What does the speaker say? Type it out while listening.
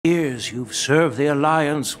Years you've served the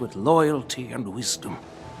Alliance with loyalty and wisdom.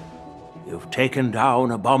 You've taken down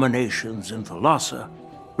abominations in Thalassa,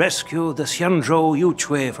 rescued the Xianzhou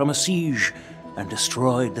Yuchui from a siege, and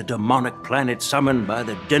destroyed the demonic planet summoned by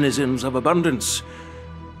the denizens of abundance.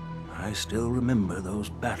 I still remember those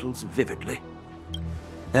battles vividly.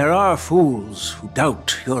 There are fools who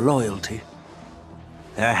doubt your loyalty.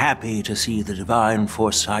 They're happy to see the divine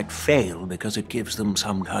foresight fail because it gives them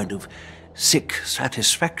some kind of sick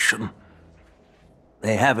satisfaction.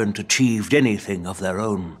 They haven't achieved anything of their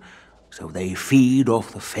own, so they feed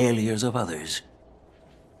off the failures of others.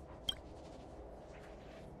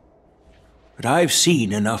 But I've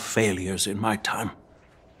seen enough failures in my time,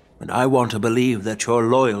 and I want to believe that your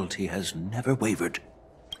loyalty has never wavered.